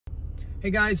Hey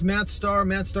guys, Matt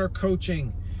Starr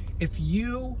Coaching. If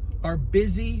you are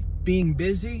busy being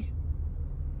busy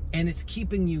and it's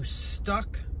keeping you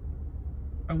stuck,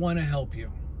 I want to help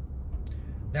you.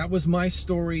 That was my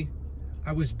story.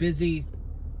 I was busy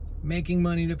making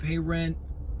money to pay rent,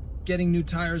 getting new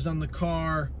tires on the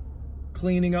car,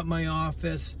 cleaning up my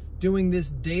office, doing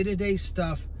this day-to-day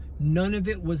stuff. None of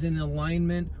it was in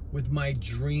alignment with my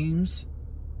dreams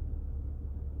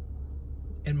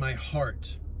and my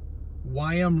heart.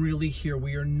 Why I'm really here.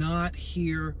 We are not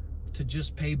here to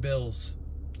just pay bills.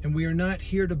 And we are not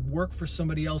here to work for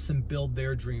somebody else and build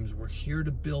their dreams. We're here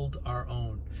to build our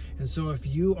own. And so if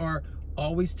you are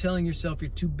always telling yourself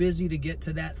you're too busy to get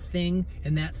to that thing,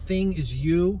 and that thing is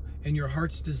you and your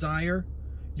heart's desire,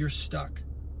 you're stuck.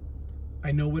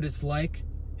 I know what it's like,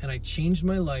 and I changed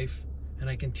my life, and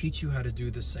I can teach you how to do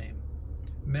the same.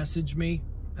 Message me,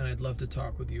 and I'd love to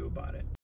talk with you about it.